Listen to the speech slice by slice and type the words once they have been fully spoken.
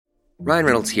Ryan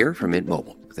Reynolds here from Mint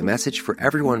Mobile with a message for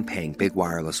everyone paying big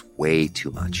wireless way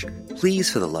too much.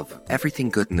 Please, for the love of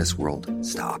everything good in this world,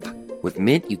 stop. With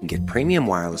Mint, you can get premium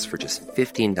wireless for just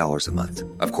 $15 a month.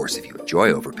 Of course, if you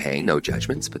enjoy overpaying, no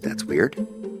judgments, but that's weird.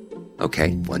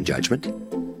 Okay, one judgment.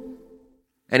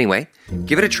 Anyway,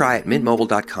 give it a try at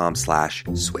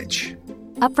mintmobile.com/switch.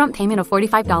 Upfront payment of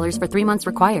 $45 for 3 months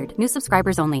required. New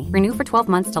subscribers only. Renew for 12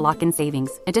 months to lock in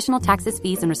savings. Additional taxes,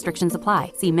 fees, and restrictions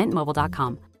apply. See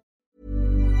mintmobile.com.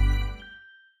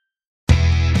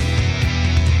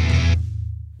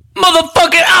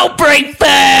 Motherfucking Outbreak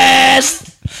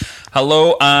Fest!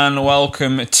 Hello and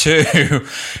welcome to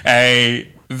a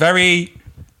very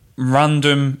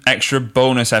random extra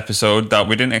bonus episode that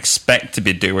we didn't expect to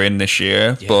be doing this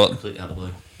year, but completely out of the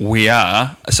blue. We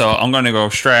are. So I'm going to go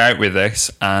straight out with this,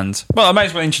 and well, I might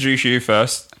as well introduce you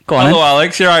first. Go on. Hello,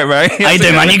 Alex. You right, mate? How you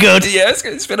doing, man? You good? Yes,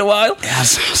 it's been a while.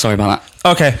 Yes. Sorry about that.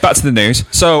 Okay, back to the news.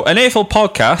 So, an Earful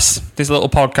podcast, this little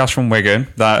podcast from Wigan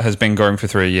that has been going for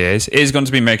 3 years, is going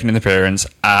to be making an appearance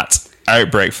at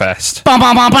Outbreak Fest. Bum,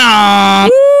 bum, bum, bum.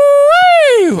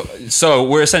 Woo! So,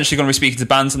 we're essentially going to be speaking to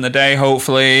bands on the day,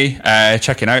 hopefully,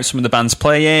 checking out some of the bands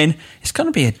playing. It's going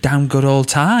to be a damn good old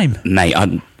time. Mate,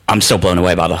 I'm still blown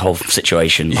away by the whole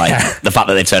situation. Like, the fact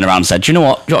that they turned around and said, do you know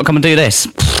what? Do you want to come and do this?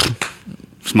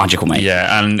 It's magical, mate.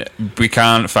 Yeah, and we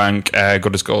can't thank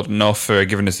Good as Gold enough for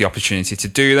giving us the opportunity to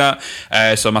do that.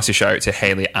 So a massive shout out to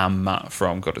Hayley and Matt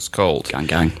from Good as Gold. Gang,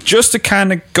 gang. Just to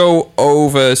kind of go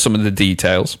over some of the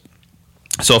details.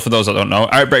 So for those that don't know,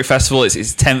 Outbreak Festival is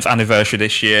its 10th anniversary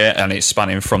this year, and it's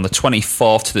spanning from the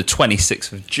 24th to the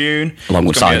 26th of June.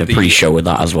 Alongside a pre-show with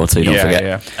that as well, too, don't forget.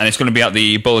 Yeah. And it's going to be at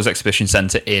the Bowlers Exhibition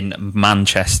Centre in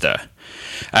Manchester.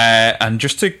 And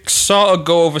just to sort of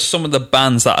go over some of the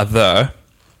bands that are there.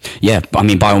 Yeah, I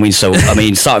mean, by all means. So, I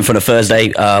mean, starting from the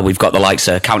Thursday, we've got the likes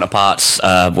of Counterparts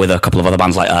with a couple of other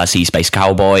bands like Sea Space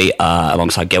Cowboy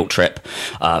alongside Guilt Trip.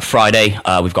 Friday,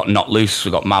 we've got Not Loose,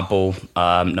 we've got Madball.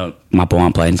 No, Madball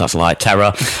aren't playing, that's a lie.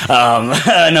 Terror.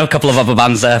 A couple of other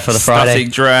bands there for the Friday.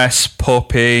 Static Dress,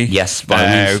 Puppy. Yes, by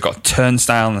all means. We've got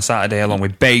Turnstile on the Saturday along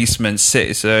with Basement,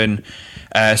 Citizen.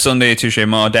 Sunday, Touche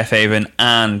More, Death Haven,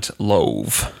 and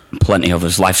Love. Plenty of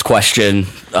us. Life's Question.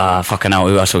 Fucking hell,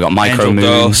 who else? We got Micro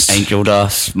Moons, Angel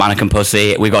Dust, Mannequin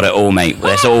Pussy. We got it all, mate.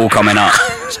 It's all coming up.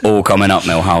 It's all coming up,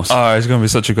 Millhouse. Oh, it's going to be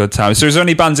such a good time. So, is there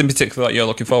any bands in particular that you're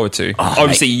looking forward to?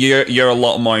 Obviously, you're a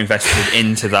lot more invested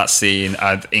into that scene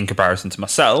in comparison to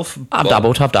myself. I've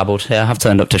dabbled. Yeah, I've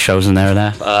turned up to shows in there and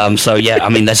there. So yeah, I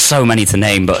mean, there's so many to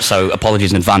name. But so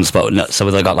apologies in advance. But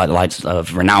so they've got like the likes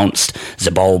of Renounced,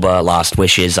 Zabulba, Last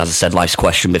Wishes. As I said, Life's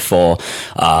Question before.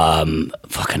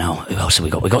 Fucking hell, who else have we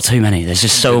got? We've got too many. There's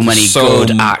just so many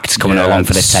good acts coming along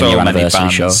for this 10-year anniversary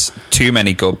show. Too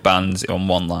many good bands on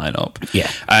one lineup.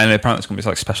 Yeah. And apparently it's going to be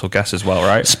like special guests as well,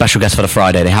 right? Special guests for the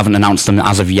Friday. They haven't announced them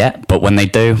as of yet, but when they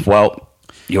do, well,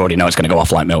 you already know it's going to go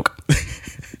off like milk.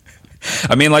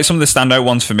 I mean, like some of the standout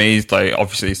ones for me, like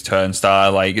obviously it's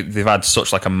Turnstile. Like they've had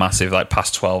such like a massive like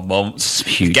past 12 months.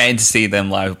 Huge. Getting to see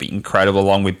them live would be incredible,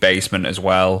 along with Basement as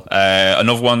well.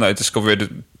 Another one that I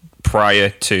discovered prior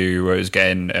to was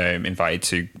getting invited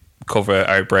to cover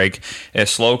Outbreak,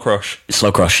 Slow Crush.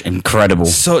 Slow Crush, incredible.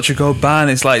 Such a good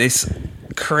band. It's like this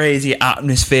crazy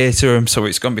atmosphere to them, so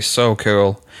it's going to be so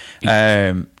cool.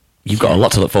 You've got a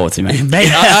lot to look forward to, mate. Mate,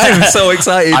 I'm so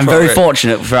excited. I'm very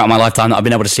fortunate throughout my lifetime that I've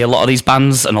been able to see a lot of these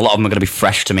bands, and a lot of them are going to be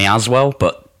fresh to me as well.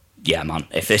 But yeah, man,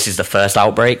 if this is the first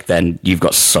Outbreak, then you've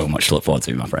got so much to look forward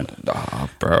to, my friend. Oh,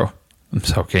 bro. I'm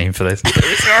so keen for this.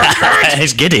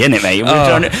 It's giddy, isn't it, mate?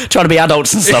 We're trying to be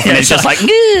adults and stuff, and it's just like...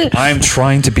 I'm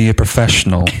trying to be a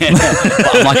professional.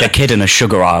 I'm like a kid in a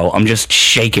sugar aisle. I'm just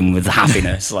shaking with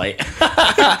happiness. Like,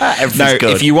 everything's good.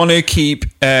 If you want to keep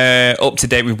up to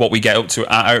date with what we get up to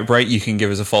at Outbreak, you can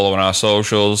give us a follow on our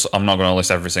socials. I'm not going to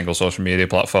list every single social media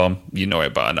platform. You know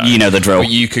it by now. You know the drill. But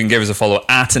you can give us a follow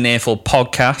at an Earful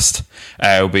Podcast.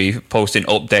 We'll be posting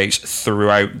updates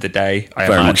throughout the day, I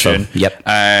Very imagine. much so. Yep.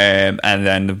 And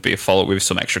then there'll be a follow-up with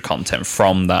some extra content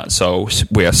from that. So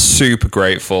we are super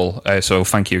grateful. So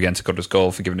thank you again to Good as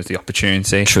Gold for giving us the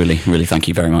opportunity. Truly, really thank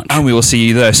you very much. And we will see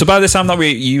you there. So by the time that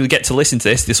you get to listen to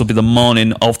this will be the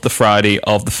morning of the Friday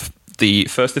of the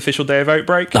first official day of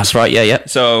Outbreak. That's right, yeah.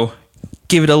 So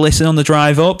give it a listen on the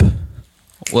drive up.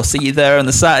 We'll see you there on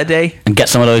the Saturday. And get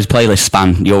some of those playlists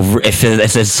spanned.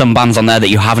 If there's some bands on there that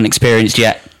you haven't experienced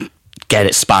yet, get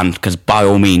it spanned, because by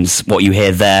all means, what you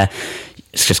hear there,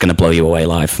 it's just going to blow you away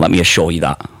live. Let me assure you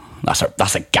that.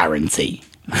 That's a guarantee.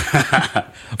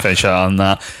 Finish on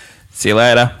that. See you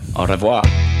later. Au revoir.